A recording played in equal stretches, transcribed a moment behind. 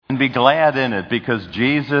And be glad in it, because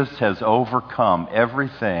Jesus has overcome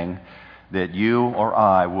everything that you or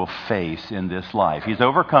I will face in this life. He's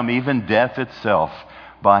overcome even death itself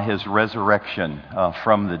by his resurrection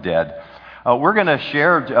from the dead. We're going to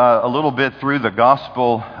share a little bit through the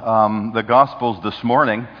Gospels this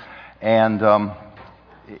morning, and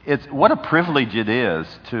it's what a privilege it is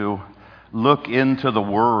to look into the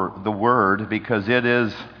Word, because it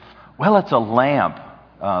is, well, it's a lamp.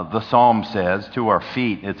 The Psalm says, to our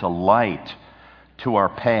feet, it's a light to our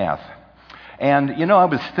path. And, I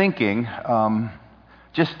was thinking,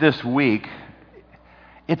 just this week,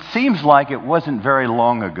 it seems like it wasn't very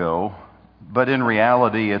long ago, but in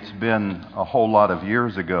reality, it's been a whole lot of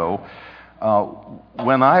years ago,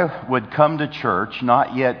 when I would come to church,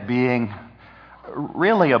 not yet being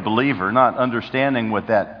really a believer, not understanding what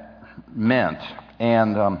that meant.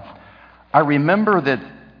 And I remember that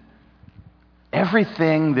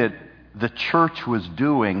everything that the church was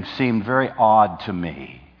doing seemed very odd to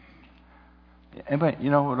me. Anybody, you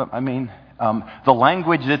know what I mean? The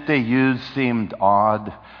language that they used seemed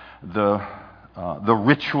odd. The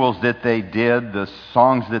rituals that they did, the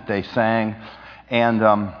songs that they sang. And,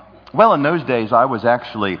 well, in those days, I was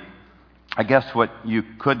actually, I guess what you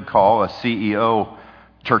could call a CEO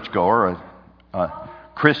churchgoer,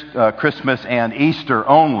 Christmas and Easter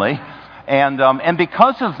only. And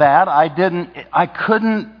because of that, I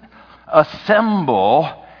couldn't assemble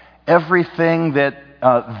everything that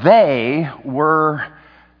they were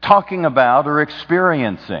talking about or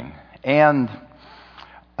experiencing. And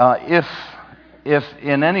if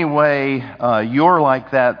in any way you're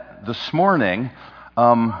like that this morning,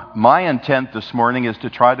 my intent this morning is to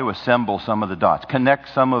try to assemble some of the dots,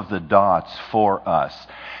 connect some of the dots for us.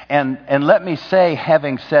 And let me say,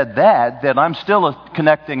 having said that I'm still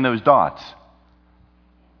connecting those dots.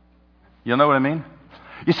 You know what I mean?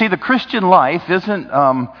 You see, the Christian life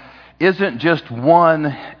isn't just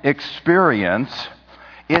one experience.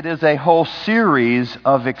 It is a whole series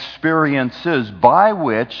of experiences by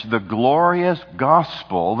which the glorious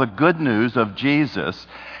gospel, the good news of Jesus,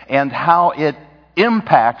 and how it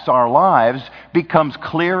impacts our lives becomes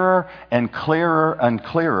clearer and clearer and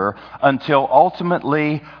clearer until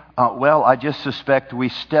ultimately, I just suspect we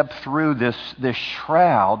step through this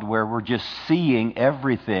shroud where we're just seeing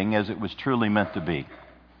everything as it was truly meant to be.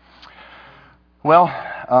 Well,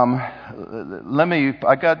 I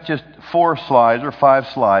got just 4 slides or 5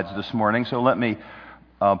 slides this morning, so let me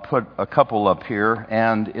put a couple up here.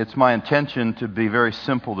 And it's my intention to be very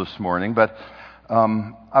simple this morning, but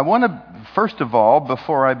I want to, first of all,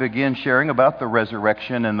 before I begin sharing about the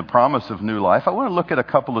resurrection and the promise of new life, I want to look at a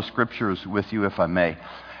couple of scriptures with you, if I may.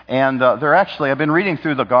 And I've been reading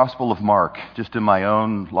through the Gospel of Mark, just in my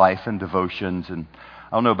own life and devotions. And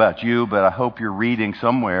I don't know about you, but I hope you're reading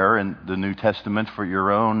somewhere in the New Testament for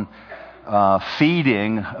your own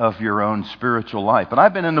feeding of your own spiritual life. But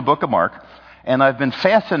I've been in the book of Mark, and I've been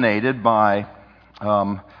fascinated by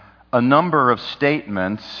a number of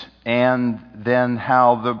statements and then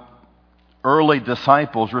how the early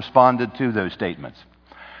disciples responded to those statements.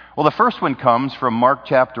 Well, the first one comes from Mark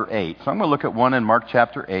chapter 8. So I'm going to look at one in Mark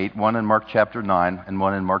chapter 8, one in Mark chapter 9, and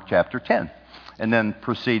one in Mark chapter 10. And then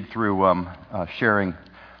proceed through sharing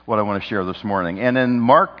what I want to share this morning. And in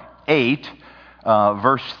Mark 8,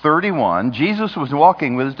 verse 31, Jesus was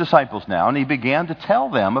walking with his disciples now, and he began to tell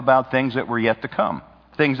them about things that were yet to come,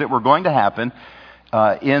 things that were going to happen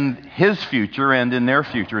in his future and in their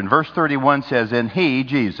future. And verse 31 says, "And he,"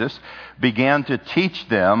 Jesus, "began to teach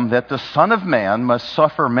them that the Son of Man must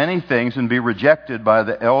suffer many things and be rejected by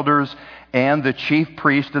the elders and the chief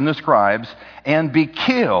priests and the scribes, and be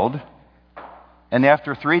killed, and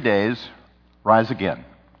after 3 days rise again."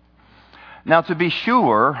 Now, to be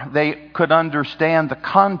sure, they could understand the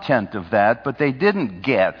content of that, but they didn't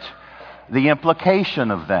get the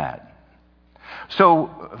implication of that. So,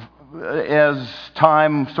 as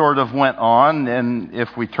time sort of went on, and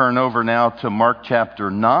if we turn over now to Mark chapter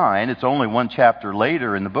 9, it's only one chapter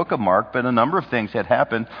later in the book of Mark, but a number of things had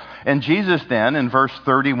happened. And Jesus then, in verse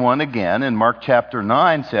 31 again, in Mark chapter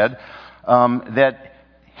 9, said that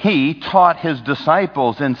he taught his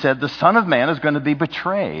disciples and said, "The Son of Man is going to be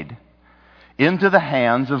betrayed into the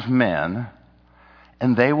hands of men,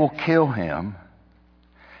 and they will kill him.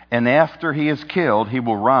 And after he is killed, he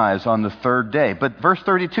will rise on the 3rd day." But verse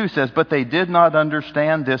 32 says, "But they did not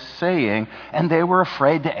understand this saying, and they were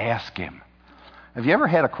afraid to ask him." Have you ever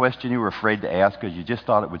had a question you were afraid to ask because you just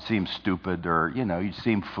thought it would seem stupid or, you'd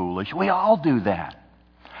seem foolish? We all do that.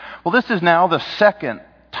 Well, this is now the second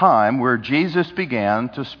time where Jesus began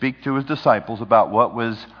to speak to his disciples about what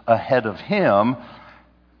was ahead of him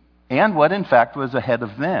and what, in fact, was ahead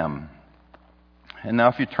of them. And now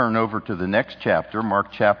if you turn over to the next chapter, Mark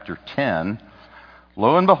chapter 10,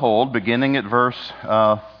 lo and behold, beginning at verse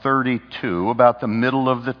 32, about the middle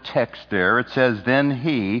of the text there, it says, "Then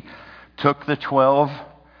he took the 12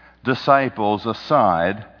 disciples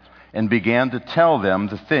aside and began to tell them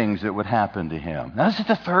the things that would happen to him." Now this is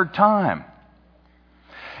the third time.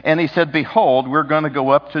 And he said, "Behold, we're going to go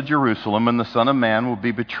up to Jerusalem, and the Son of Man will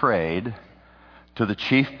be betrayed to the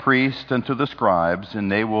chief priests and to the scribes,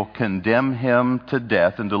 and they will condemn him to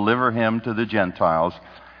death and deliver him to the Gentiles."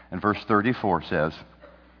 And verse 34 says,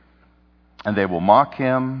 "And they will mock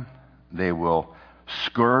him, they will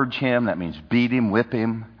scourge him," that means beat him, whip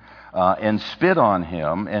him, "and spit on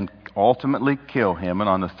him, and ultimately kill him, and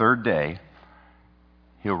on the third day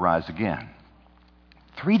he'll rise again."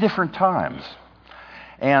 3 different times.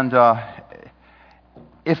 And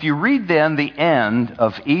if you read then the end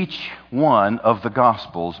of each one of the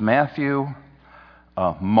Gospels, Matthew,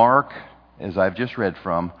 Mark, as I've just read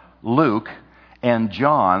from, Luke, and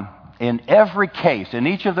John, in every case, in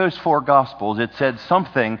each of those 4 Gospels, it said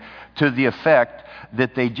something to the effect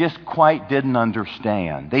that they just quite didn't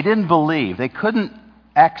understand. They didn't believe. They couldn't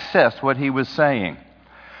access what he was saying.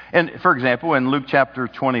 And for example, in Luke chapter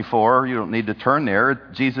 24, you don't need to turn there,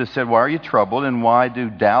 Jesus said, "Why are you troubled, and why do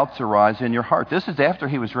doubts arise in your heart?" This is after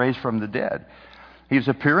he was raised from the dead. He was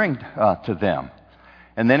appearing to them.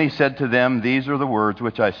 And then he said to them, "These are the words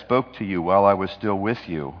which I spoke to you while I was still with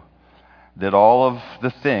you, that all of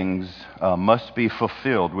the things must be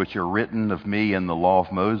fulfilled which are written of me in the law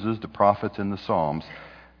of Moses, the prophets, and the Psalms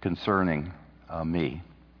concerning me."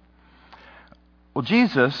 Well,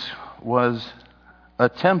 Jesus was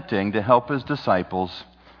attempting to help his disciples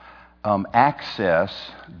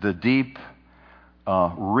access the deep,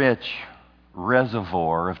 rich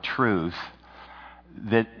reservoir of truth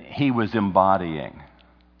that he was embodying.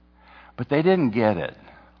 But they didn't get it.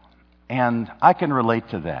 And I can relate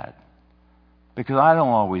to that because I don't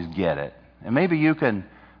always get it. And maybe you can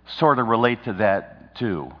sort of relate to that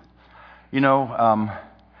too. You know,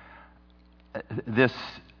 this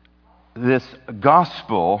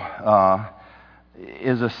gospel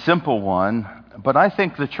is a simple one, but I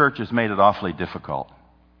think the church has made it awfully difficult.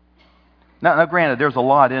 Now, granted, there's a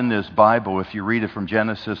lot in this Bible if you read it from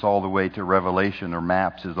Genesis all the way to Revelation, or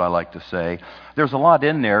maps, as I like to say. There's a lot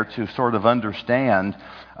in there to sort of understand.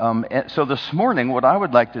 So this morning, what I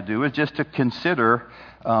would like to do is just to consider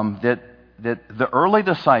that the early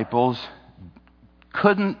disciples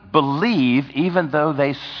couldn't believe even though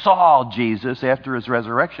they saw Jesus after his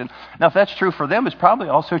resurrection. Now, if that's true for them, it's probably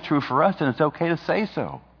also true for us, and it's okay to say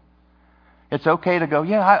so. It's okay to go,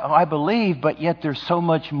 yeah, I believe, but yet there's so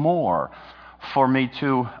much more for me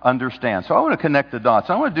to understand. So I want to connect the dots.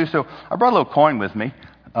 I want to do so. I brought a little coin with me,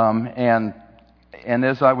 and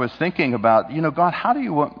as I was thinking about, God, how do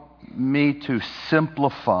you want me to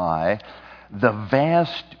simplify the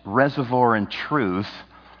vast reservoir and truth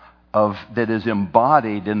that is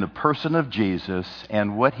embodied in the person of Jesus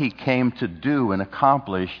and what he came to do and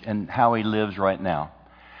accomplish and how he lives right now?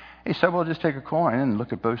 He said, well, just take a coin and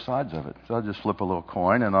look at both sides of it. So I'll just flip a little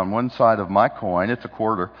coin, and on one side of my coin, it's a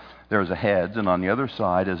quarter, there's a heads, and on the other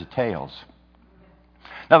side is a tails.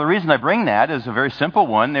 Now, the reason I bring that is a very simple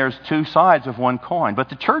one. There's 2 sides of one coin, but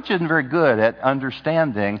the church isn't very good at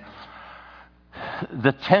understanding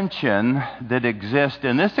the tension that exists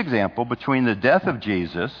in this example between the death of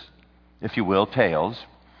Jesus, if you will, tails,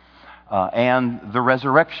 and the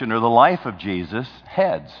resurrection or the life of Jesus,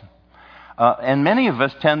 heads. And many of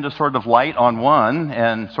us tend to sort of light on one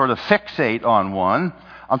and sort of fixate on one.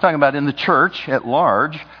 I'm talking about in the church at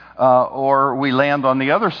large, or we land on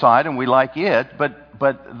the other side and we like it, but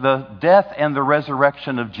the death and the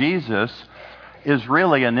resurrection of Jesus is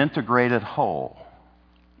really an integrated whole.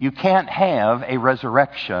 You can't have a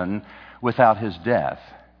resurrection without his death.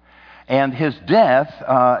 And his death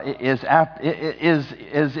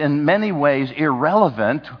is in many ways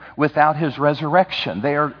irrelevant without his resurrection.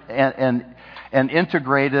 They are an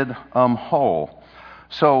integrated whole.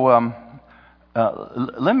 So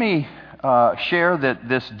let me share that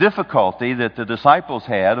this difficulty that the disciples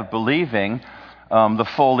had of believing the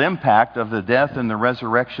full impact of the death and the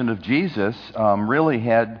resurrection of Jesus really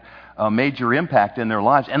had a major impact in their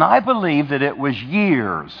lives. And I believe that it was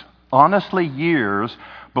years, honestly years,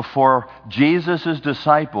 before Jesus'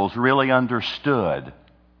 disciples really understood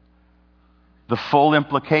the full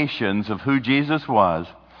implications of who Jesus was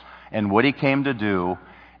and what he came to do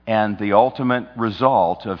and the ultimate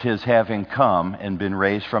result of his having come and been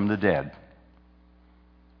raised from the dead.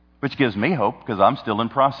 Which gives me hope because I'm still in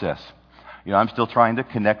process. I'm still trying to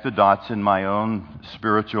connect the dots in my own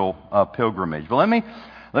spiritual pilgrimage. But let me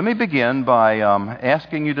Let me begin by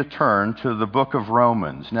asking you to turn to the book of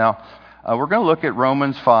Romans. Now, we're going to look at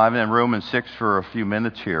Romans 5 and Romans 6 for a few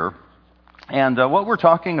minutes here. And what we're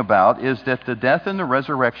talking about is that the death and the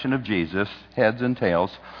resurrection of Jesus, heads and tails,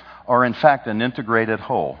 are in fact an integrated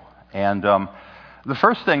whole. And the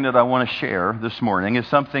first thing that I want to share this morning is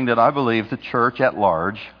something that I believe the church at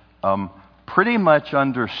large pretty much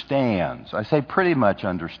understands. I say pretty much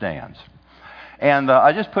understands. And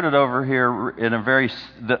I just put it over here in a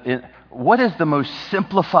what is the most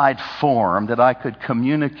simplified form that I could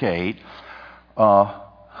communicate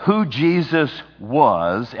who Jesus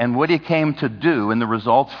was and what he came to do and the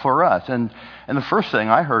results for us. And the first thing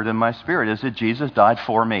I heard in my spirit is that Jesus died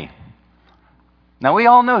for me. Now, we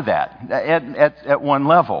all know that at one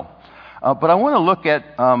level. But I want to look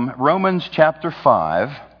at Romans chapter 5,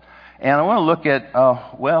 and I want to look at,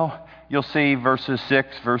 you'll see verses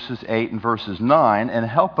 6, verses 8, and verses 9, and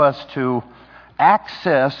help us to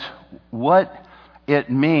access what it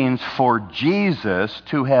means for Jesus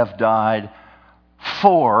to have died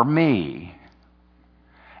for me.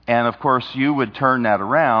 And of course, you would turn that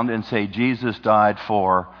around and say, Jesus died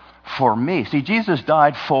for me. See, Jesus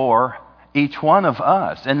died for each one of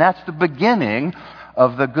us, and that's the beginning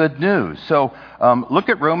of the good news. So look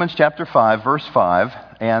at Romans chapter 5, verse 5,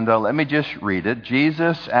 and let me just read it.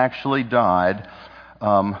 Jesus actually died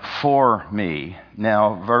for me.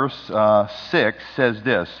 Now, verse 6 says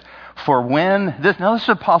this, now this is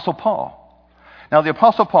Apostle Paul. Now, the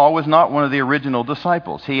Apostle Paul was not one of the original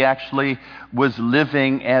disciples. He actually was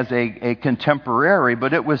living as a contemporary,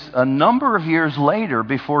 but it was a number of years later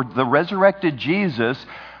before the resurrected Jesus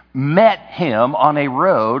met him on a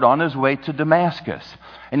road on his way to Damascus.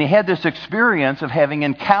 And he had this experience of having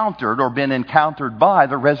encountered or been encountered by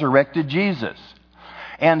the resurrected Jesus.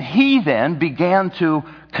 And he then began to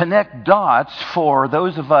connect dots for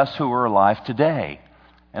those of us who are alive today.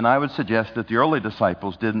 And I would suggest that the early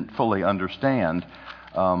disciples didn't fully understand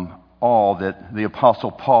all that the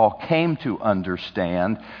Apostle Paul came to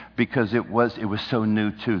understand because it was so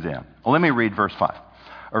new to them. Well, let me read verse 5,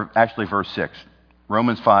 or actually verse 6.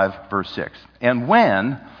 Romans 5, verse 6. And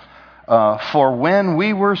for when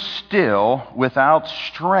we were still without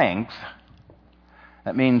strength,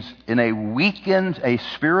 that means in a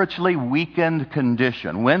spiritually weakened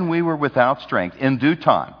condition, when we were without strength, in due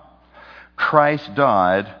time, Christ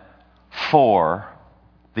died for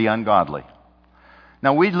the ungodly.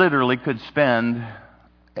 Now, we literally could spend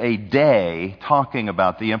a day talking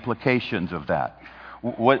about the implications of that.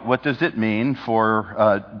 What does it mean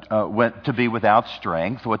to be without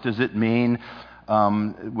strength? What does it mean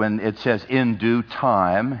when it says in due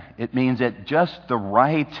time? It means at just the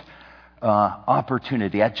right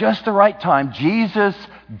opportunity, at just the right time, Jesus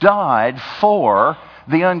died for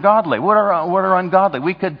the ungodly. What are ungodly?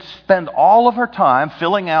 We could spend all of our time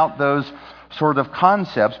filling out those sort of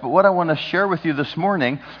concepts, but what I want to share with you this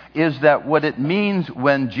morning is that what it means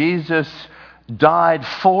when Jesus died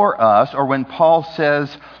for us, or when Paul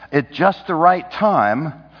says at just the right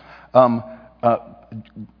time,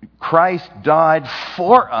 Christ died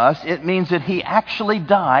for us, it means that he actually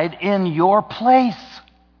died in your place.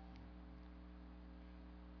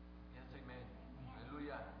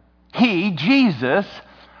 He, Jesus,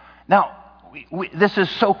 now this is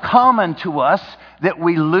so common to us that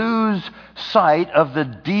we lose sight of the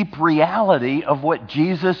deep reality of what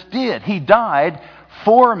Jesus did. He died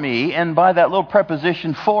for me, and by that little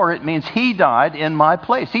preposition for, it means he died in my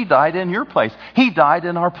place. He died in your place. He died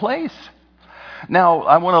in our place. Now,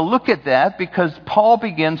 I want to look at that because Paul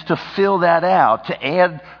begins to fill that out, to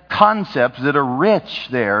add concepts that are rich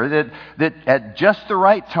there, that at just the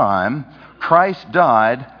right time, Christ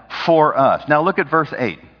died for us. Now, look at verse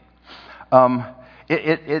 8.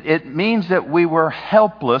 It means that we were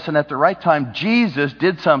helpless, and at the right time, Jesus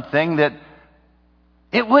did something that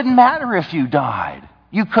it wouldn't matter if you died.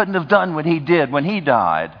 You couldn't have done what he did when he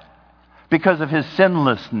died because of his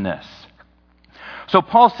sinlessness. So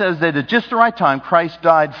Paul says that at just the right time, Christ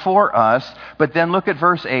died for us. But then look at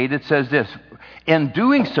verse 8. It says this. In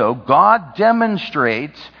doing so, God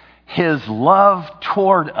demonstrates his love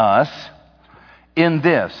toward us in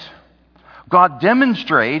this. God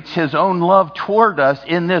demonstrates his own love toward us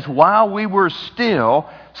in this. While we were still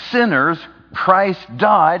sinners, Christ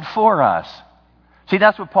died for us. See,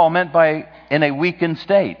 that's what Paul meant by in a weakened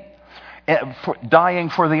state, dying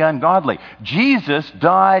for the ungodly. Jesus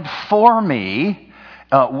died for me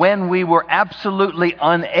when we were absolutely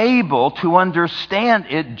unable to understand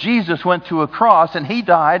it. Jesus went to a cross and he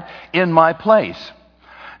died in my place.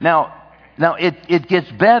 Now it gets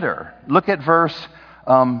better. Look at verse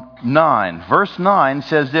 9. Verse 9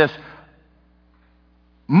 says this,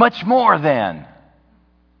 much more than.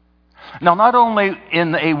 Now, not only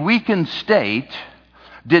in a weakened state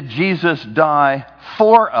did Jesus die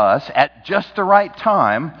for us at just the right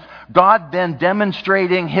time, God then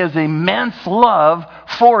demonstrating His immense love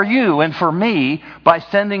for you and for me by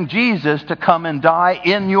sending Jesus to come and die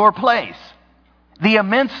in your place. The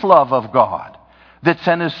immense love of God that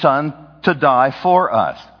sent His Son to die for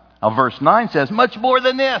us. Now, verse 9 says, much more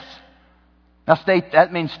than this. Now,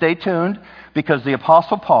 that means stay tuned, because the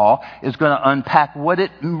Apostle Paul is going to unpack what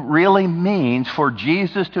it really means for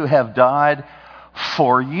Jesus to have died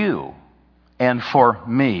for you and for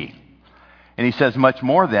me. And he says, much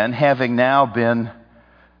more than, having now been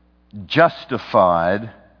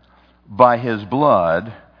justified by His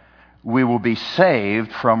blood, we will be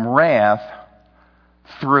saved from wrath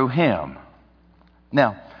through Him.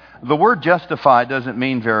 Now, the word justified doesn't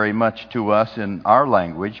mean very much to us in our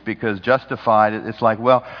language, because justified, it's like,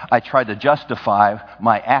 well, I try to justify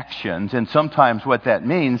my actions. And sometimes what that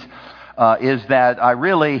means is that I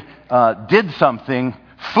really did something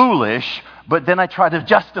foolish, but then I try to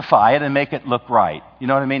justify it and make it look right. You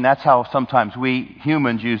know what I mean? That's how sometimes we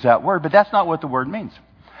humans use that word, but that's not what the word means.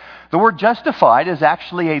 The word justified is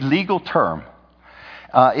actually a legal term.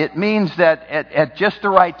 It means that at just the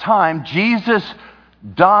right time, Jesus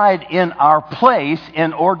died in our place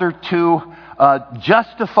in order to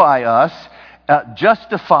justify us,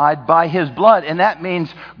 justified by His blood. And that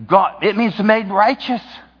means it means made righteous.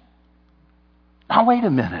 Now, wait a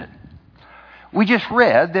minute. We just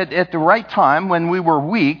read that at the right time, when we were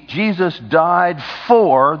weak, Jesus died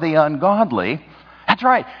for the ungodly. That's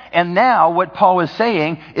right. And now what Paul is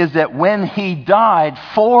saying is that when He died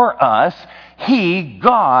for us, He,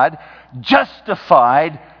 God,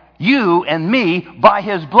 justified you and me by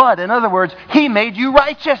His blood. In other words, He made you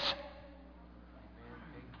righteous.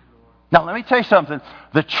 Now, let me tell you something.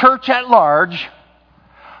 The church at large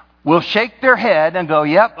will shake their head and go,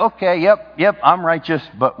 yep, okay, yep, I'm righteous.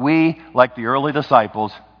 But we, like the early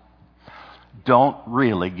disciples, don't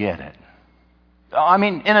really get it. I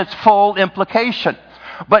mean, in its full implication.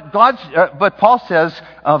 But Paul says,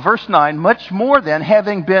 verse 9, much more than,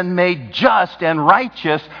 having been made just and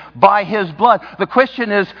righteous by His blood. The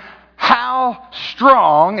question is, how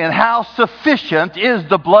strong and how sufficient is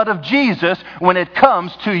the blood of Jesus when it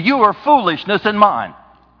comes to your foolishness and mine?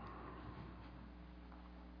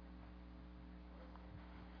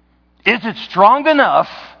 Is it strong enough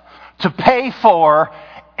to pay for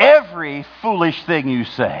every foolish thing you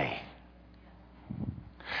say?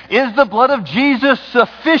 Is the blood of Jesus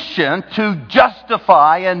sufficient to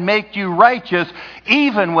justify and make you righteous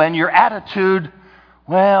even when your attitude,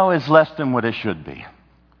 well, is less than what it should be?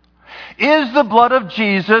 Is the blood of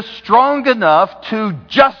Jesus strong enough to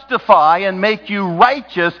justify and make you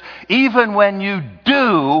righteous even when you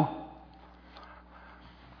do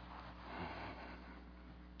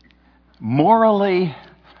morally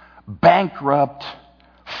bankrupt,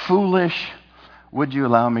 foolish, would you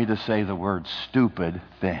allow me to say the word stupid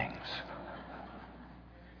things?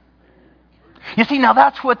 You see, now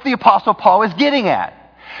that's what the Apostle Paul is getting at.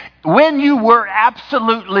 When you were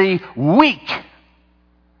absolutely weak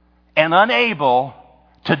and unable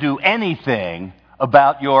to do anything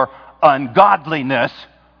about your ungodliness,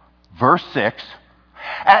 verse 6,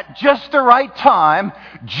 at just the right time,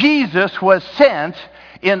 Jesus was sent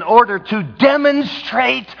in order to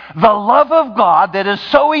demonstrate the love of God that is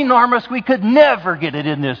so enormous we could never get it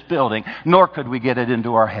in this building, nor could we get it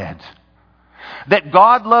into our heads. That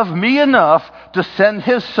God loved me enough to send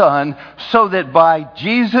His Son so that by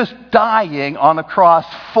Jesus dying on the cross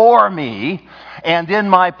for me and in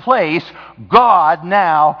my place, God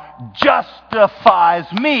now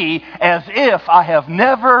justifies me as if I have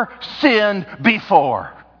never sinned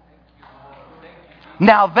before.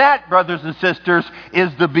 Now that, brothers and sisters, is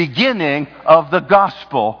the beginning of the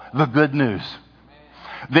gospel, the good news.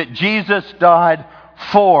 That Jesus died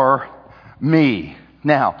for me.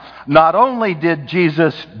 Now, not only did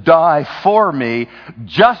Jesus die for me,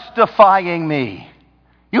 justifying me.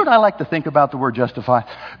 You and I like to think about the word justify.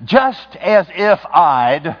 Just as if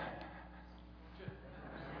I'd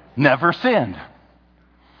never sinned.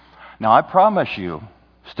 Now, I promise you,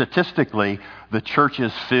 statistically, the church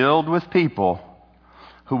is filled with people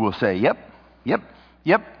who will say, yep,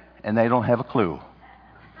 and they don't have a clue.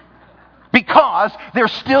 Because they're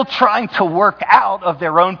still trying to work out of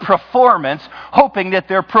their own performance, hoping that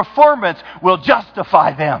their performance will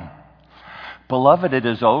justify them. Beloved, it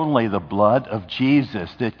is only the blood of Jesus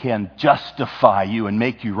that can justify you and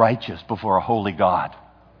make you righteous before a holy God.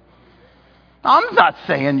 I'm not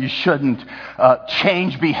saying you shouldn't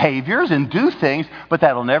change behaviors and do things, but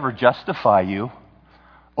that'll never justify you.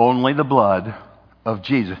 Only the blood of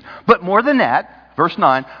Jesus. But more than that, Verse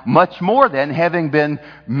 9, much more then, having been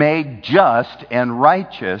made just and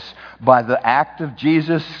righteous by the act of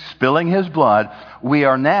Jesus spilling his blood, we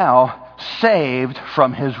are now saved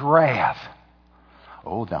from his wrath.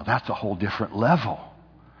 Oh, now that's a whole different level.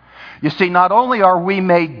 You see, not only are we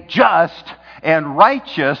made just and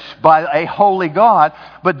righteous by a holy God,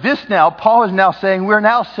 but Paul is now saying we're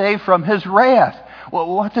now saved from his wrath.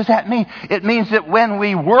 Well, what does that mean? It means that when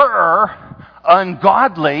we were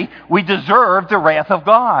ungodly, we deserved the wrath of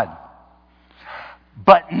God.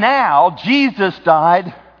 But now Jesus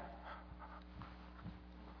died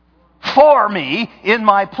for me in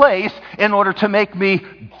my place in order to make me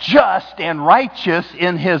just and righteous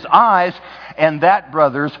in his eyes. And that,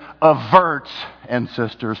 brothers, averts and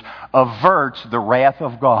sisters, averts the wrath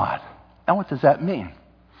of God. Now what does that mean?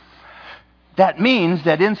 That means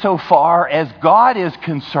that insofar as God is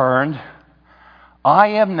concerned, I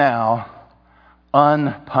am now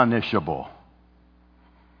unpunishable.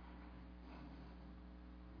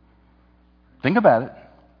 Think about it.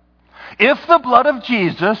 If the blood of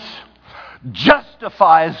Jesus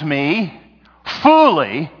justifies me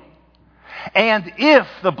fully, and if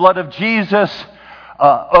the blood of Jesus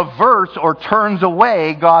averts or turns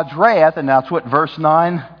away God's wrath, and that's what verse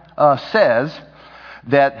 9 says,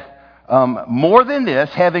 that more than this,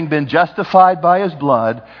 having been justified by his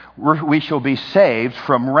blood, we shall be saved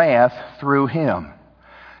from wrath through him.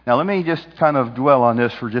 Now let me just kind of dwell on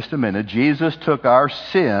this for just a minute. Jesus took our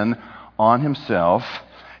sin on himself.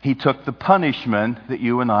 He took the punishment that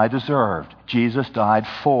you and I deserved. Jesus died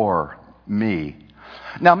for me.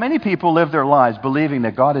 Now many people live their lives believing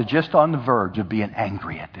that God is just on the verge of being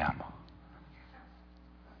angry at them.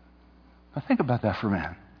 Now think about that for a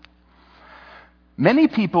minute. Many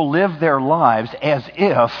people live their lives as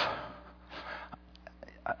if,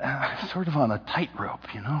 sort of on a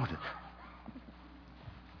tightrope, you know.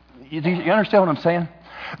 You understand what I'm saying?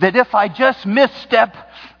 That if I just misstep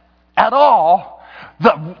at all,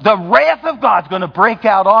 the wrath of God's going to break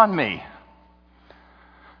out on me.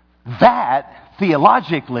 That,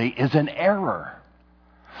 theologically, is an error.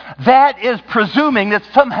 That is presuming that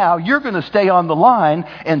somehow you're going to stay on the line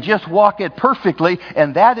and just walk it perfectly,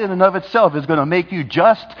 and that in and of itself is going to make you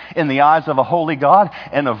just in the eyes of a holy God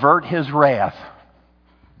and avert his wrath.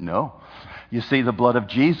 No. You see, the blood of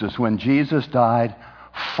Jesus, when Jesus died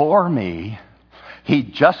for me, he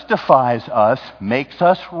justifies us, makes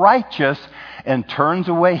us righteous, and turns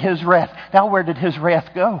away his wrath. Now, where did his wrath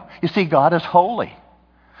go? You see, God is holy,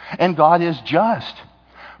 and God is just.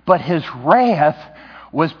 But his wrath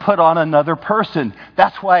was put on another person.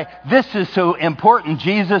 That's why this is so important.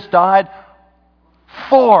 Jesus died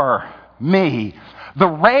for me. The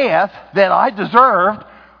wrath that I deserved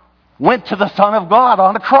went to the Son of God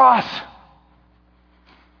on the cross.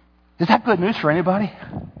 Is that good news for anybody?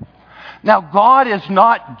 Now, God is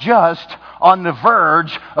not just on the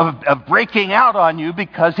verge of breaking out on you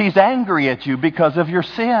because he's angry at you because of your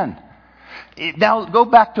sin. Now, go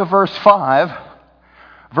back to verse 5,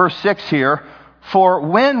 verse 6 here. For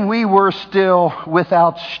when we were still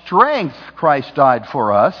without strength, Christ died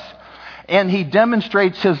for us, and he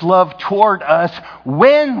demonstrates his love toward us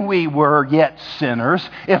when we were yet sinners.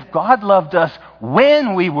 If God loved us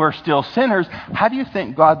when we were still sinners, how do you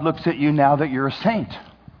think God looks at you now that you're a saint?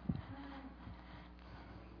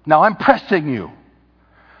 Now I'm pressing you.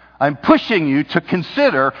 I'm pushing you to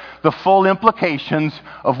consider the full implications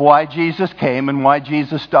of why Jesus came and why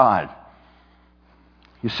Jesus died.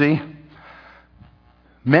 You see?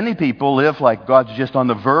 Many people live like God's just on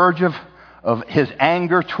the verge of his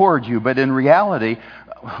anger toward you, but in reality,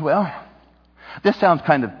 well, this sounds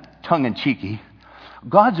kind of tongue-in-cheeky.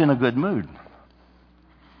 God's in a good mood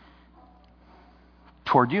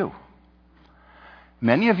toward you.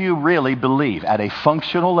 Many of you really believe at a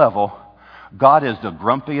functional level, God is the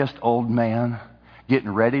grumpiest old man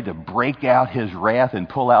getting ready to break out his wrath and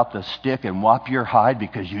pull out the stick and whop your hide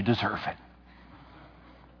because you deserve it.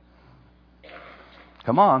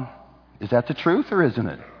 Come on. Is that the truth or isn't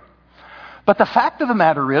it? But the fact of the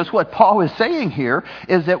matter is, what Paul is saying here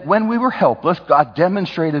is that when we were helpless, God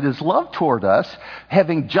demonstrated his love toward us,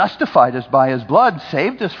 having justified us by his blood,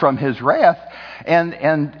 saved us from his wrath,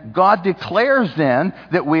 and God declares then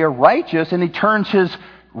that we are righteous, and he turns his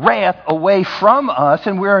wrath away from us,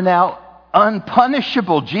 and we are now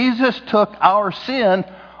unpunishable. Jesus took our sin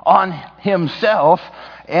on himself,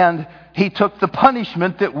 and he took the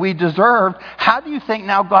punishment that we deserved. How do you think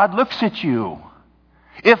now God looks at you?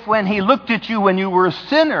 If when he looked at you when you were a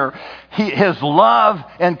sinner, his love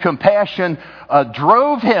and compassion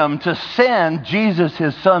drove him to send Jesus,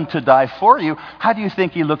 his son, to die for you, how do you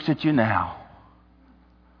think he looks at you now?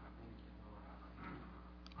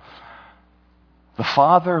 The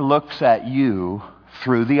Father looks at you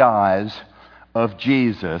through the eyes of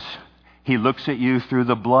Jesus. He looks at you through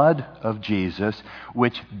the blood of Jesus,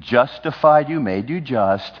 which justified you, made you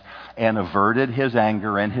just, and averted his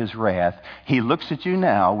anger and his wrath. He looks at you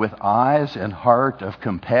now with eyes and heart of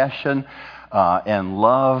compassion and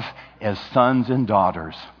love as sons and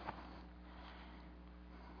daughters.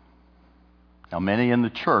 Now, many in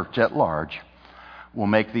the church at large will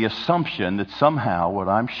make the assumption that somehow what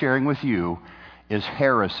I'm sharing with you is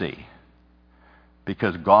heresy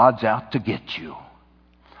because God's out to get you.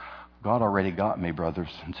 God already got me, brothers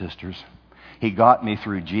and sisters. He got me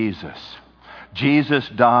through Jesus. Jesus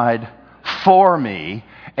died for me,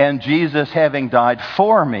 and Jesus having died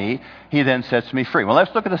for me, he then sets me free. Well,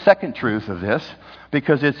 let's look at the second truth of this,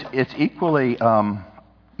 because it's equally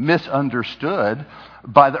misunderstood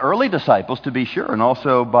by the early disciples, to be sure, and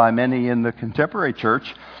also by many in the contemporary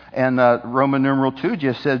church. And Roman numeral 2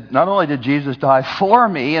 just said, not only did Jesus die for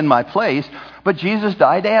me in my place, but Jesus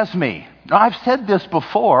died as me. Now, I've said this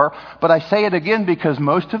before, but I say it again because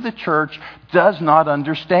most of the church does not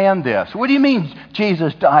understand this. What do you mean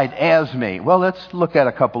Jesus died as me? Well, let's look at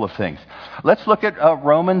a couple of things. Let's look at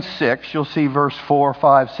Romans 6. You'll see verse 4,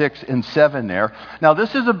 5, 6, and 7 there. Now,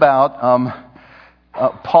 this is about,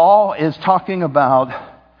 Paul is talking about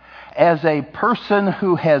as a person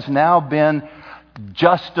who has now been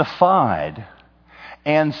justified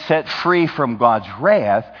and set free from God's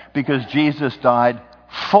wrath because Jesus died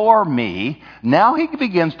for me. Now he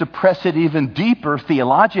begins to press it even deeper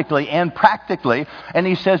theologically and practically, and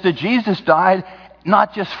he says that Jesus died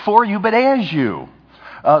not just for you, but as you.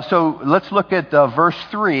 So let's look at verse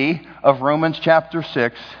 3 of Romans chapter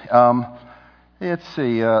 6. Let's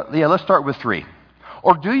start with 3.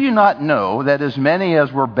 Or do you not know that as many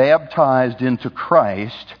as were baptized into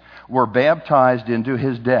Christ were baptized into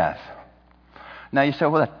his death? Now you say,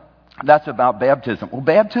 well, that's about baptism. Well,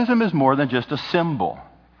 baptism is more than just a symbol.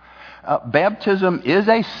 Baptism is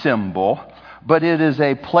a symbol, but it is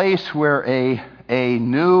a place where a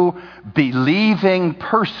new believing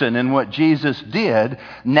person in what Jesus did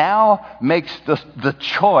now makes the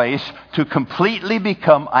choice to completely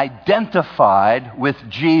become identified with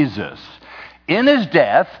Jesus in his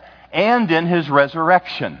death and in his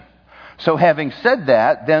resurrection. So having said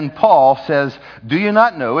that, then Paul says, do you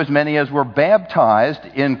not know as many as were baptized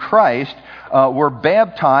in Christ were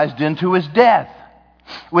baptized into his death?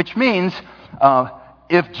 Which means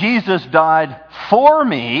if Jesus died for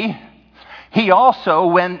me, he also,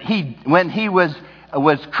 when he was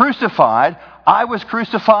crucified, I was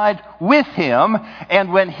crucified with him,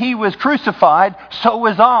 and when he was crucified, so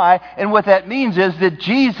was I. And what that means is that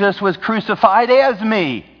Jesus was crucified as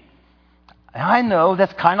me. I know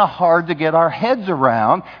that's kind of hard to get our heads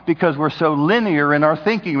around because we're so linear in our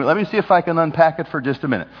thinking. Let me see if I can unpack it for just a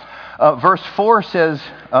minute. Verse 4 says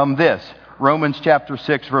this, Romans chapter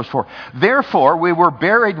 6, verse 4. Therefore, we were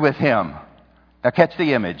buried with him. Now catch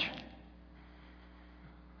the image.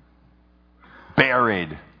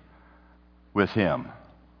 Buried with him.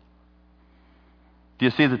 Do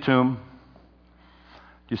you see the tomb?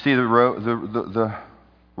 Do you see the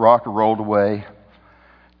rock rolled away?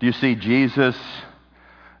 Do you see Jesus,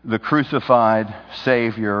 the crucified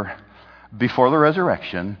Savior, before the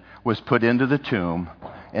resurrection, was put into the tomb?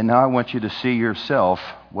 And now I want you to see yourself.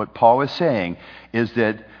 What Paul is saying is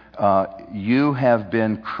that you have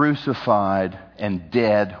been crucified and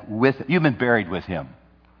dead with, you've been buried with him.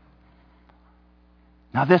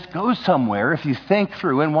 Now this goes somewhere if you think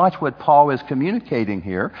through and watch what Paul is communicating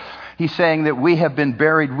here. He's saying that we have been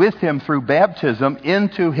buried with him through baptism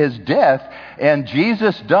into his death, and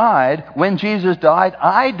Jesus died. When Jesus died,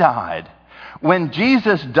 I died. When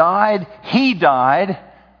Jesus died, he died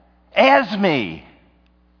as me.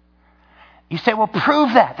 You say, well,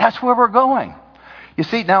 prove that. That's where we're going. You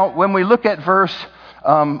see, now when we look at verse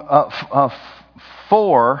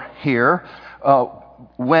 4 here,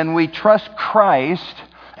 when we trust Christ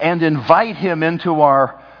and invite him into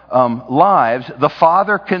our lives, the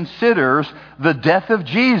Father considers the death of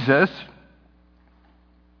Jesus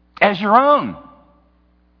as your own.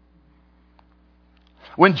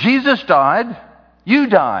 When Jesus died, you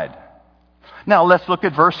died. Now let's look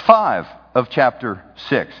at verse 5 of chapter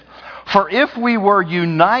 6. For if we were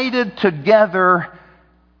united together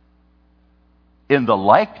in the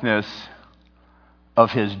likeness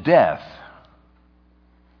of his death,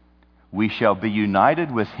 we shall be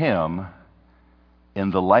united with him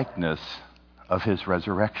in the likeness of his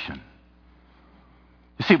resurrection.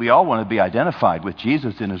 You see, we all want to be identified with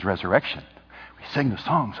Jesus in his resurrection. We sing the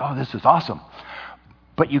songs, oh, this is awesome.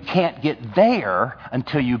 But you can't get there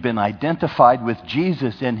until you've been identified with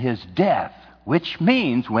Jesus in his death, which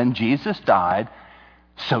means when Jesus died,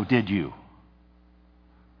 so did you.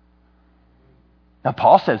 Now,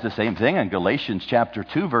 Paul says the same thing in Galatians chapter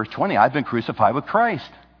 2, verse 20. I've been crucified with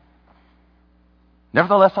Christ.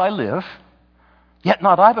 Nevertheless, I live, yet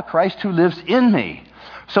not I, but Christ who lives in me.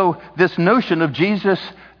 So this notion of Jesus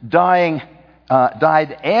died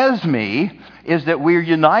as me is that we're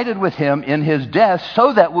united with him in his death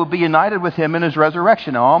so that we'll be united with him in his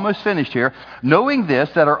resurrection. Now, almost finished here. Knowing this,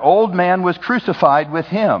 that our old man was crucified with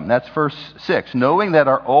him. That's verse 6. Knowing that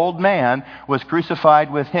our old man was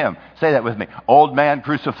crucified with him. Say that with me. Old man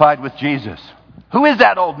crucified with Jesus. Who is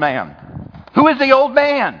that old man? Who is the old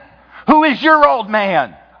man? Who is your old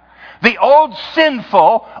man? The old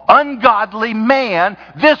sinful, ungodly man,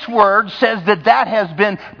 this word says that has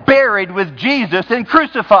been buried with Jesus and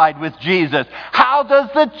crucified with Jesus. How does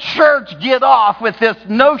the church get off with this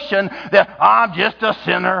notion that I'm just a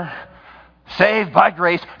sinner, saved by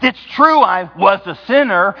grace? It's true I was a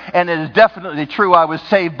sinner, and it is definitely true I was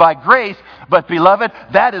saved by grace, but beloved,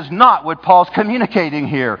 that is not what Paul's communicating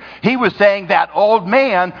here. He was saying that old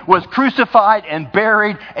man was crucified and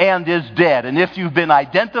buried and is dead. And if you've been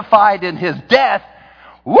identified in his death,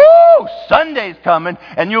 woo, Sunday's coming,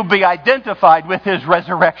 and you'll be identified with his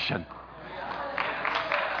resurrection.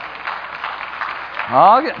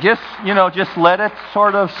 Just let it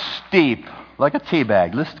sort of steep like a tea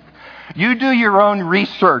bag. You do your own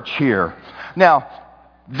research here. Now,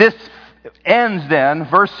 this ends then,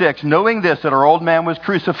 verse 6, knowing this, that our old man was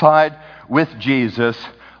crucified with Jesus.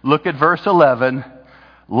 Look at verse 11.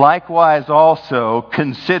 Likewise also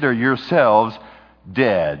consider yourselves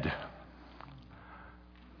dead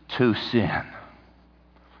to sin.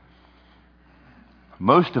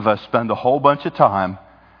 Most of us spend a whole bunch of time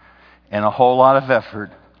and a whole lot of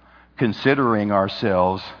effort considering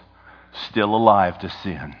ourselves still alive to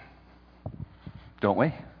sin. Don't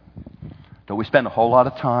we? Don't we spend a whole lot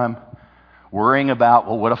of time worrying about,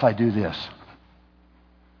 well, what if I do this?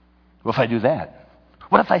 What if I do that?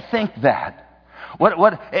 What if I think that?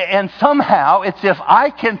 And somehow it's if I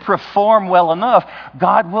can perform well enough,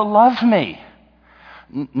 God will love me.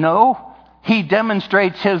 No, he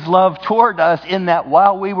demonstrates his love toward us in that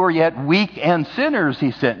while we were yet weak and sinners,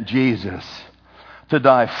 he sent Jesus to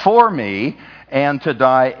die for me and to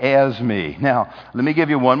die as me. Now, let me give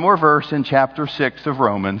you one more verse in chapter 6 of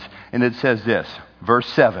Romans, and it says this, verse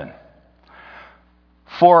 7.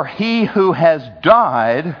 For he who has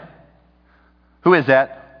died, who is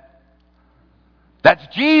that? That's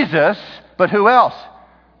Jesus, but who else?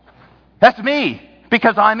 That's me,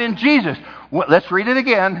 because I'm in Jesus. Well, let's read it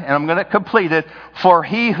again, and I'm going to complete it. For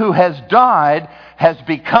he who has died has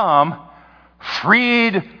become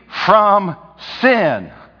freed from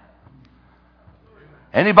sin.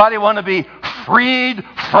 Anybody want to be freed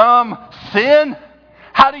from sin?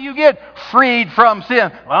 How do you get freed from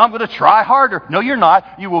sin? Well, I'm going to try harder. No, you're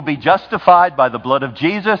not. You will be justified by the blood of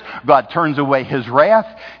Jesus. God turns away his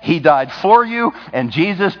wrath. He died for you, and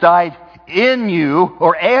Jesus died in you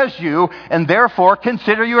or as you, and therefore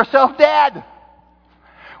consider yourself dead.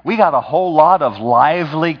 We got a whole lot of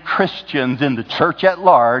lively Christians in the church at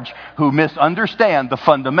large who misunderstand the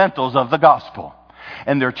fundamentals of the gospel.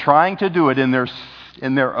 And they're trying to do it in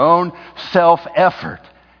their own self-effort,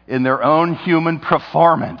 in their own human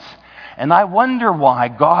performance. And I wonder why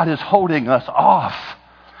God is holding us off.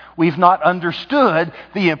 We've not understood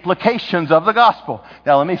the implications of the gospel.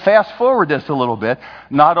 Now let me fast forward this a little bit.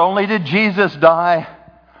 Not only did Jesus die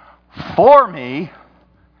for me,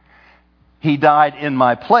 he died in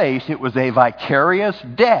my place. It was a vicarious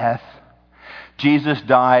death. Jesus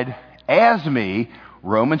died as me.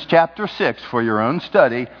 Romans chapter 6 for your own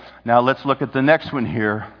study. Now let's look at the next one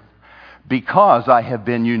here. Because I have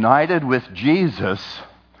been united with Jesus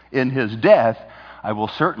in his death, I will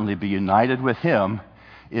certainly be united with him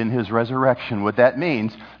in his resurrection. What that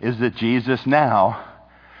means is that Jesus now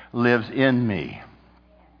lives in me.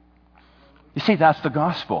 You see, that's the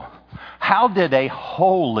gospel. How did a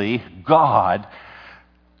holy God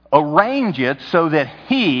arrange it so that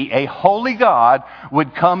he, a holy God,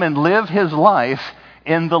 would come and live his life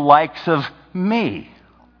in the likes of me?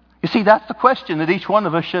 You see, that's the question that each one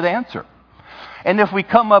of us should answer. And if we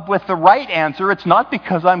come up with the right answer, it's not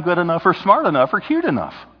because I'm good enough or smart enough or cute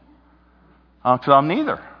enough. Because I'm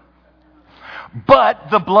neither.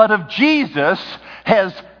 But the blood of Jesus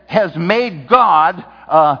has made God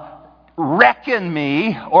reckon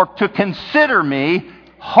me or to consider me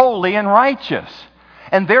holy and righteous.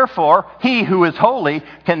 And therefore, he who is holy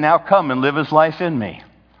can now come and live his life in me.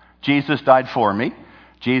 Jesus died for me.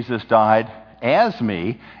 Jesus died as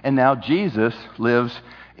me. And now Jesus lives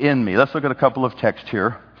in me. Let's look at a couple of texts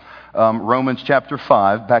here. Romans chapter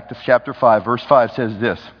 5, back to chapter 5, verse 5 says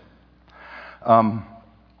this.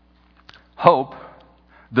 Hope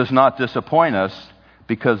does not disappoint us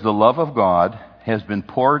because the love of God has been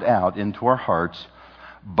poured out into our hearts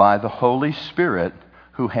by the Holy Spirit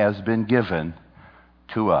who has been given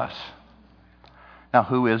to us. Now,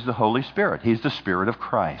 who is the Holy Spirit? He's the Spirit of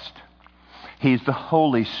Christ. He's the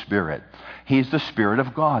Holy Spirit. He's the Spirit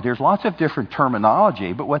of God. There's lots of different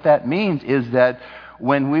terminology, but what that means is that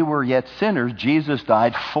when we were yet sinners, Jesus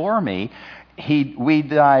died for me. He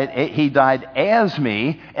died as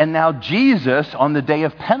me, and now Jesus, on the day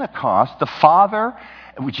of Pentecost,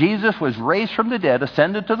 Jesus was raised from the dead,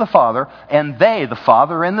 ascended to the Father, and they, the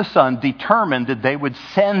Father and the Son, determined that they would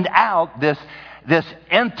send out this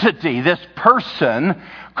entity, this person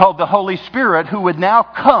called the Holy Spirit, who would now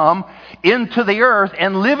come into the earth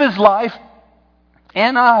and live his life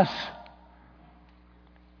in us.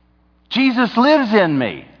 Jesus lives in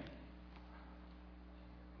me.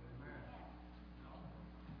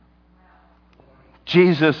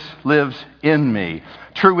 Jesus lives in me.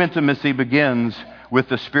 True intimacy begins with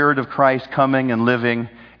the Spirit of Christ coming and living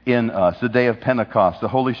in us. The day of Pentecost, the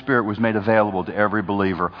Holy Spirit was made available to every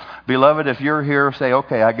believer. Beloved, if you're here, say,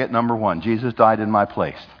 okay, I get number one. Jesus died in my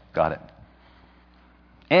place. Got it.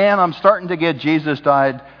 And I'm starting to get Jesus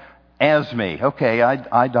died as me. Okay,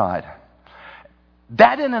 I died.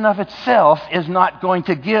 That in and of itself is not going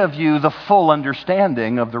to give you the full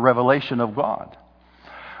understanding of the revelation of God.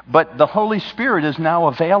 But the Holy Spirit is now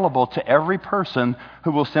available to every person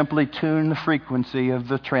who will simply tune the frequency of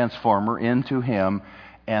the transformer into Him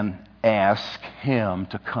and ask Him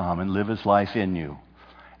to come and live His life in you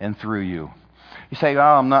and through you. You say, oh,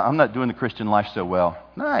 I'm not doing the Christian life so well.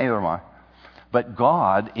 No, neither am I. But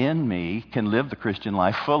God in me can live the Christian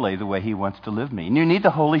life fully the way He wants to live me. And you need the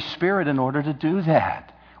Holy Spirit in order to do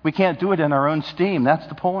that. We can't do it in our own steam. That's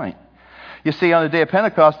the point. You see, on the day of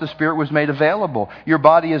Pentecost, the Spirit was made available. Your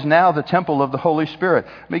body is now the temple of the Holy Spirit.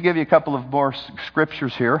 Let me give you a couple of more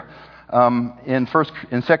scriptures here. In 2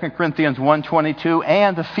 Corinthians 1:22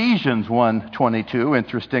 and Ephesians 1:22,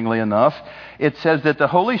 interestingly enough, it says that the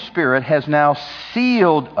Holy Spirit has now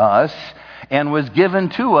sealed us and was given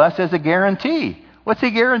to us as a guarantee. What's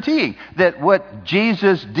He guaranteeing? That what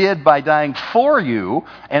Jesus did by dying for you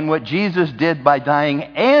and what Jesus did by dying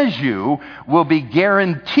as you will be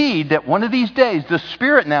guaranteed that one of these days, the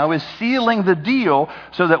Spirit now is sealing the deal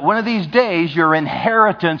so that one of these days your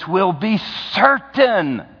inheritance will be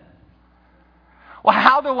certain. Well,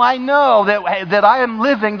 how do I know that I am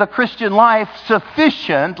living the Christian life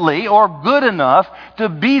sufficiently or good enough to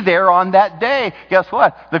be there on that day? Guess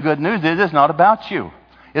what? The good news is it's not about you.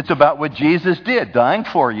 It's about what Jesus did, dying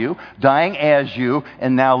for you, dying as you,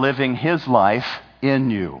 and now living His life in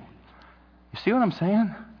you. You see what I'm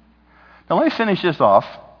saying? Now let me finish this off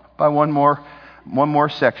by one more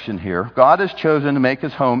section here. God has chosen to make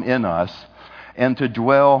His home in us and to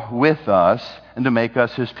dwell with us and to make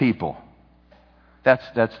us His people.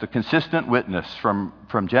 That's the consistent witness from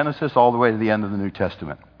Genesis all the way to the end of the New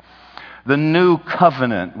Testament. The new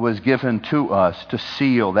covenant was given to us to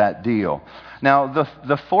seal that deal. Now,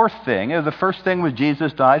 the fourth thing, the first thing was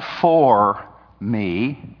Jesus died for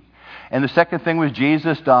me. And the second thing was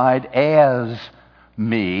Jesus died as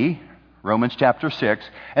me, Romans chapter 6.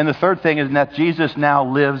 And the third thing is that Jesus now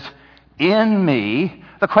lives in me.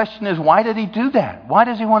 The question is, why did He do that? Why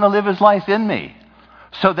does He want to live His life in me?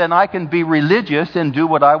 So then I can be religious and do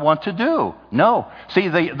what I want to do. No. See,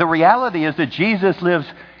 the reality is that Jesus lives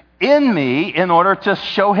in me in order to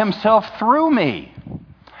show Himself through me.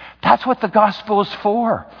 That's what the gospel is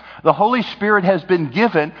for. The Holy Spirit has been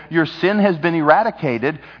given. Your sin has been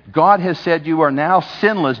eradicated. God has said you are now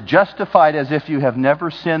sinless, justified as if you have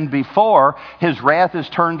never sinned before. His wrath is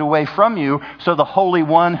turned away from you, so the Holy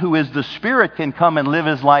One, who is the Spirit, can come and live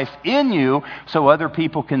His life in you so other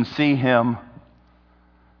people can see Him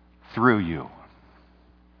through you.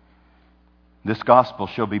 This gospel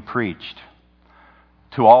shall be preached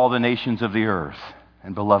to all the nations of the earth,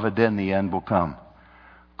 and beloved, then the end will come.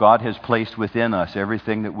 God has placed within us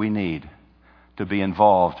everything that we need to be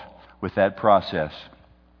involved with that process.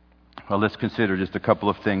 Well, let's consider just a couple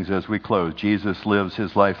of things as we close. Jesus lives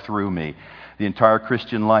His life through me. The entire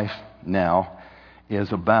Christian life now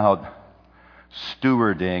is about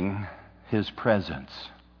stewarding His presence.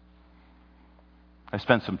 I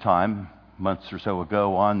spent some time, months or so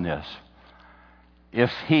ago, on this. If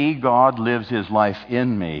He, God, lives His life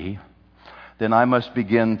in me, then I must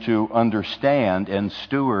begin to understand and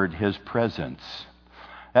steward His presence.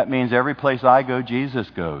 That means every place I go, Jesus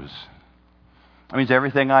goes. That means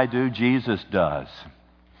everything I do, Jesus does.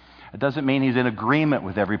 It doesn't mean He's in agreement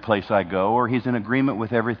with every place I go or He's in agreement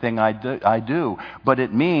with everything I do. But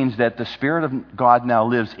it means that the Spirit of God now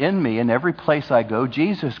lives in me, and every place I go,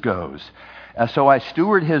 Jesus goes. So I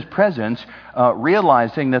steward His presence,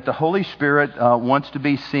 realizing that the Holy Spirit wants to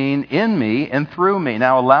be seen in me and through me.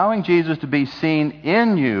 Now, allowing Jesus to be seen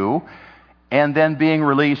in you and then being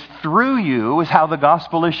released through you is how the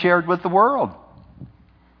gospel is shared with the world.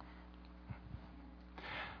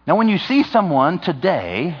 Now, when you see someone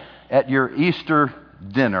today at your Easter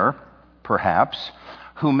dinner, perhaps,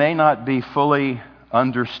 who may not be fully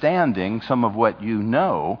understanding some of what you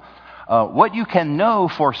know, what you can know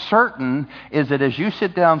for certain is that as you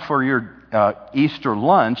sit down for your Easter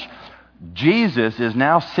lunch, Jesus is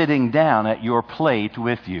now sitting down at your plate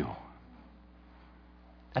with you.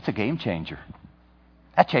 That's a game changer.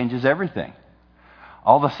 That changes everything.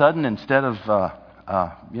 All of a sudden, instead of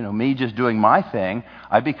me just doing my thing,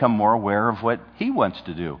 I become more aware of what He wants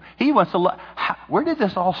to do. He wants to. Where did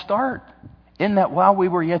this all start? In that while we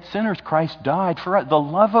were yet sinners, Christ died for us. The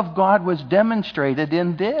love of God was demonstrated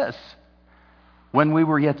in this. When we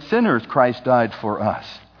were yet sinners, Christ died for us.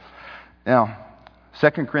 Now,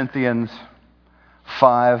 2 Corinthians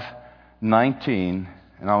 5:19,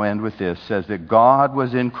 and I'll end with this, says that God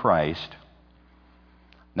was in Christ.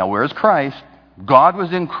 Now, where's Christ? God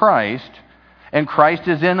was in Christ, and Christ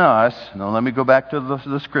is in us. Now, let me go back to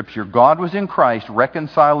the scripture. God was in Christ,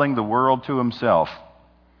 reconciling the world to Himself,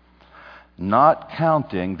 not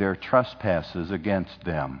counting their trespasses against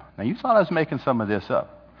them. Now, you thought I was making some of this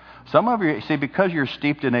up. Some of you, see, because you're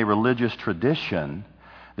steeped in a religious tradition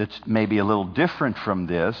that's maybe a little different from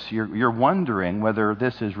this, you're wondering whether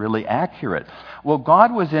this is really accurate. Well,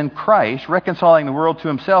 God was in Christ, reconciling the world to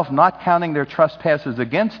Himself, not counting their trespasses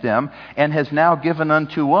against them, and has now given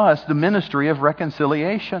unto us the ministry of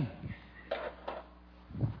reconciliation.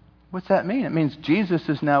 What's that mean? It means Jesus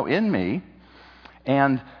is now in me,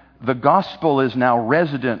 and the gospel is now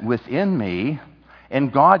resident within me,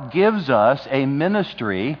 and God gives us a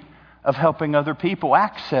ministry of helping other people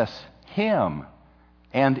access Him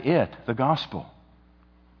and the gospel.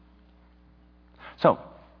 So,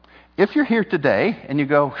 if you're here today and you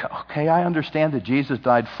go, okay, I understand that Jesus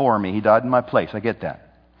died for me. He died in my place. I get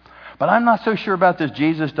that. But I'm not so sure about this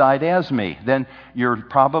Jesus died as me. Then you're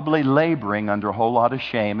probably laboring under a whole lot of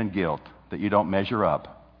shame and guilt that you don't measure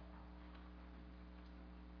up.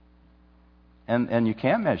 And you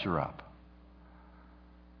can't measure up.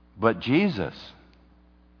 But Jesus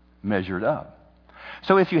measured up.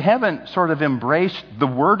 So if you haven't sort of embraced the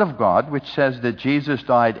Word of God, which says that Jesus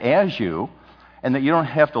died as you, and that you don't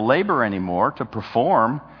have to labor anymore to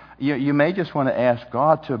perform, you may just want to ask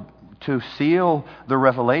God to seal the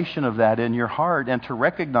revelation of that in your heart and to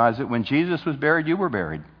recognize that when Jesus was buried, you were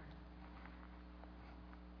buried.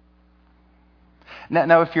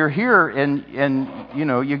 Now if you're here and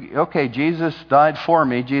okay, Jesus died for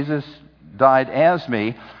me, Jesus died as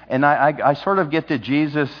me, and I sort of get that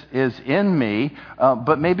Jesus is in me,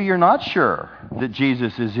 but maybe you're not sure that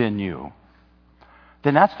Jesus is in you.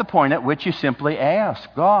 Then that's the point at which you simply ask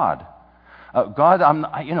God, God,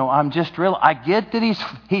 I'm just real. I get that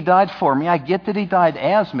He died for me. I get that He died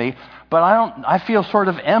as me, but I feel sort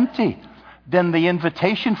of empty. Then the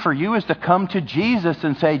invitation for you is to come to Jesus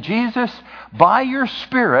and say, Jesus, by your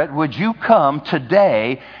Spirit, would you come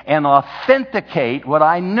today and authenticate what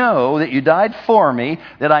I know that you died for me,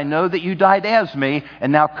 that I know that you died as me,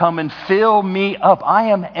 and now come and fill me up. I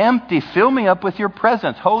am empty. Fill me up with your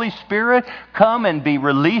presence. Holy Spirit, come and be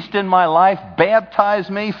released in my life. Baptize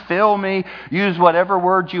me, fill me, use whatever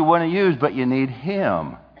words you want to use, but you need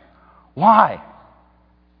Him. Why?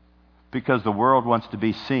 Because the world wants to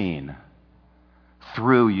be seen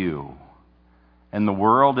through you. And the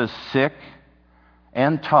world is sick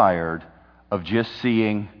and tired of just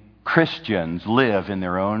seeing Christians live in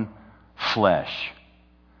their own flesh.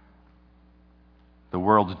 The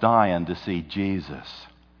world's dying to see Jesus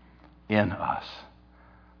in us.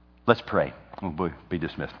 Let's pray. We'll be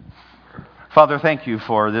dismissed. Father, thank you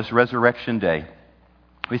for this resurrection day.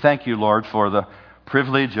 We thank you, Lord, for the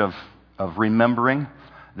privilege of remembering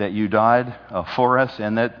that you died for us,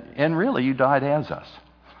 and really you died as us.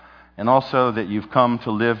 And also that you've come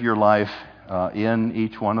to live your life in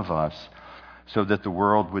each one of us so that the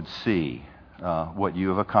world would see what you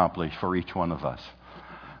have accomplished for each one of us.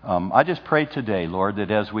 I just pray today, Lord,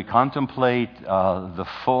 that as we contemplate the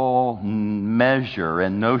full measure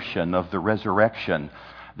and notion of the resurrection,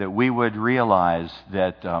 that we would realize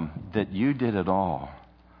that you did it all.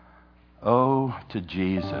 Oh, to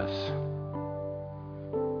Jesus.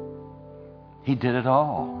 He did it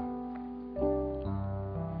all.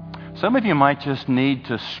 Some of you might just need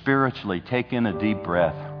to spiritually take in a deep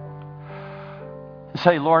breath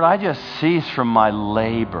say, Lord, I just cease from my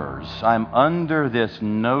labors. I'm under this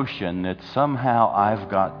notion that somehow I've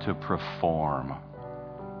got to perform.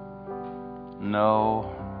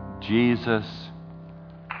 No, Jesus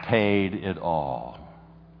paid it all.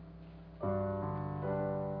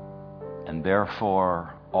 And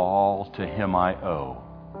therefore, all to Him I owe.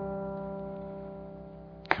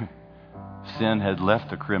 Sin had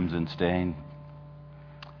left a crimson stain,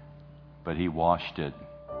 but He washed it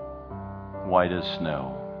white as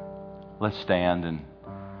snow. Let's stand and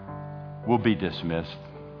we'll be dismissed.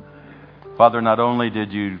 Father, not only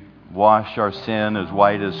did You wash our sin as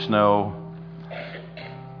white as snow,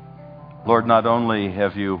 Lord, not only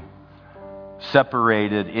have You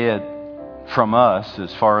separated it from us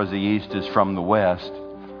as far as the east is from the west,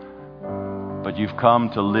 but You've come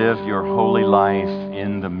to live Your holy life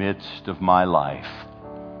in the midst of my life.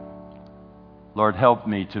 Lord, help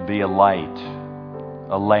me to be a light,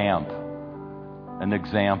 a lamp, an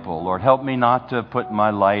example. Lord, help me not to put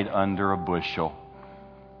my light under a bushel,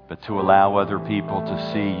 but to allow other people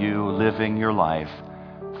to see You living Your life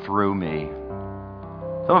through me.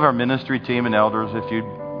 Some of our ministry team and elders, if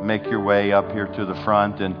you'd make your way up here to the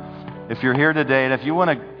front, and if you're here today and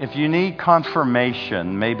if you need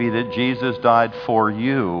confirmation, maybe that Jesus died for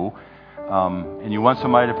you, and you want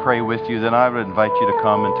somebody to pray with you, then I would invite you to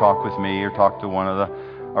come and talk with me or talk to one of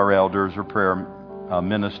our elders or prayer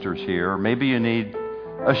ministers here. Or maybe you need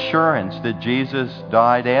assurance that Jesus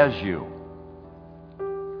died as you.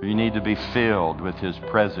 You need to be filled with His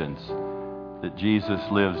presence, that Jesus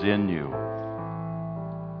lives in you.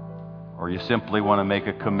 Or you simply want to make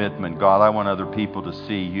a commitment. God, I want other people to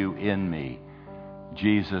see You in me,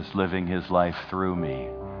 Jesus living His life through me.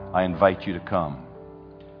 I invite you to come.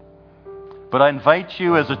 But I invite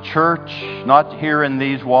you as a church, not here in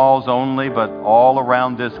these walls only, but all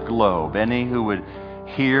around this globe, any who would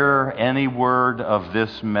hear any word of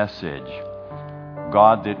this message,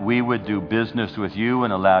 God, that we would do business with You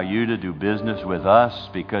and allow You to do business with us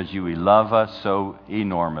because You love us so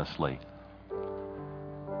enormously.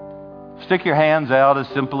 Stick your hands out as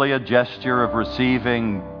simply a gesture of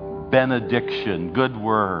receiving benediction, good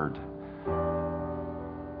word.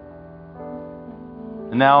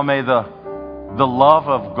 And now may the love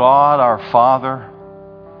of God our Father,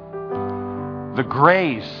 the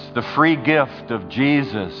grace, the free gift of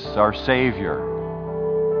Jesus our Savior,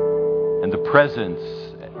 and the presence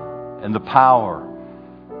and the power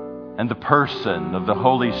and the person of the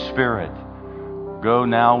Holy Spirit go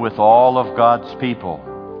now with all of God's people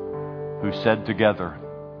who said together,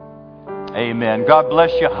 Amen. God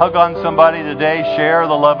bless you. Hug on somebody today. Share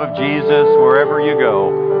the love of Jesus wherever you go,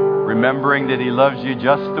 remembering that He loves you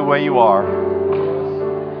just the way you are.